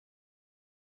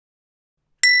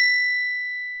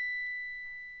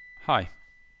Hi,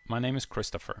 my name is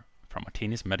Christopher from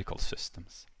Artinis Medical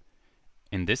Systems.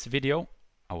 In this video,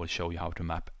 I will show you how to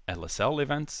map LSL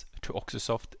events to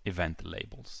OxySoft event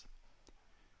labels.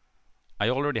 I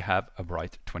already have a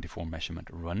Bright 24 measurement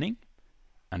running,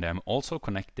 and I am also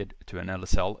connected to an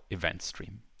LSL event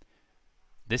stream.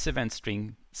 This event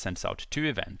stream sends out two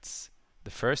events.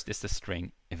 The first is the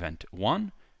string event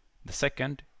 1, the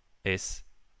second is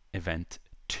event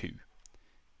 2.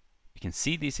 You can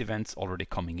see these events already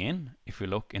coming in if we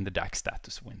look in the DAC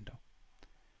status window.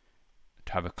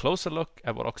 To have a closer look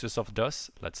at what OxySoft does,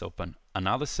 let's open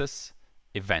Analysis,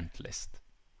 Event List.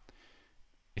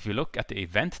 If you look at the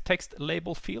event text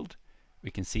label field,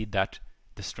 we can see that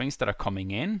the strings that are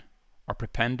coming in are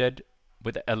prepended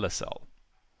with the LSL.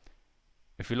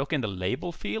 If we look in the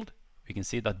label field, we can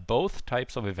see that both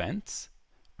types of events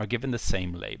are given the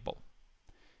same label.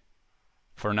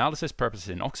 For analysis purposes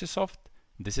in OxySoft,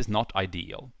 this is not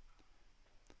ideal.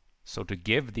 So to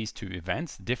give these two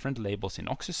events different labels in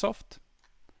OxySoft,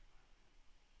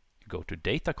 you go to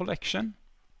Data Collection,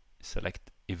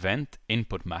 select Event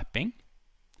Input Mapping.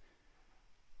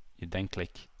 You then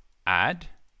click Add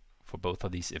for both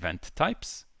of these event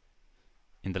types.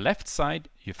 In the left side,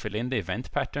 you fill in the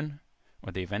event pattern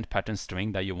or the event pattern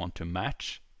string that you want to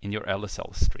match in your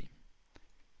LSL stream.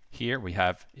 Here we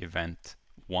have event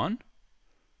 1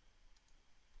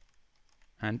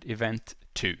 and event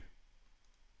 2.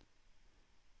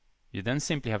 You then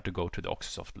simply have to go to the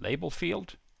OxySoft label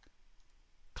field,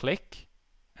 click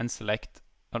and select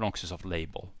an OxySoft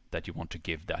label that you want to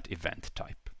give that event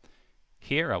type.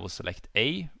 Here I will select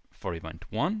A for event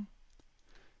 1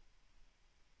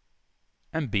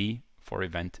 and B for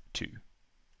event 2.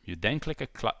 You then click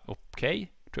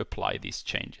OK to apply these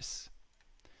changes.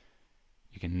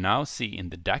 You can now see in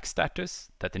the DAC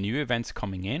status that the new events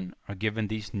coming in are given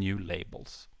these new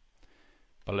labels.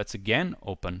 But let's again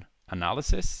open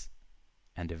Analysis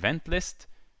and Event List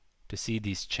to see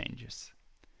these changes.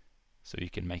 So you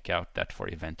can make out that for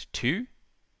event 2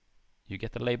 you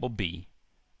get the label B,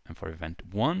 and for event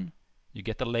 1 you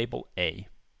get the label A.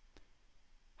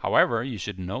 However, you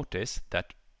should notice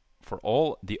that for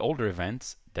all the older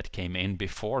events that came in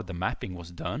before the mapping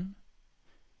was done,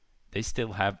 they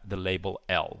still have the label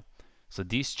L. So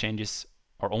these changes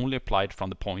are only applied from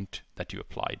the point that you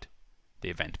applied the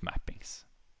event mappings.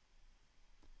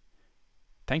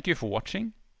 Thank you for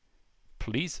watching.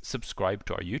 Please subscribe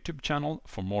to our YouTube channel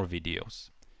for more videos.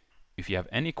 If you have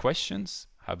any questions,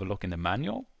 have a look in the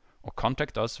manual or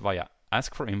contact us via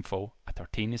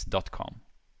askforinfo@artinis.com.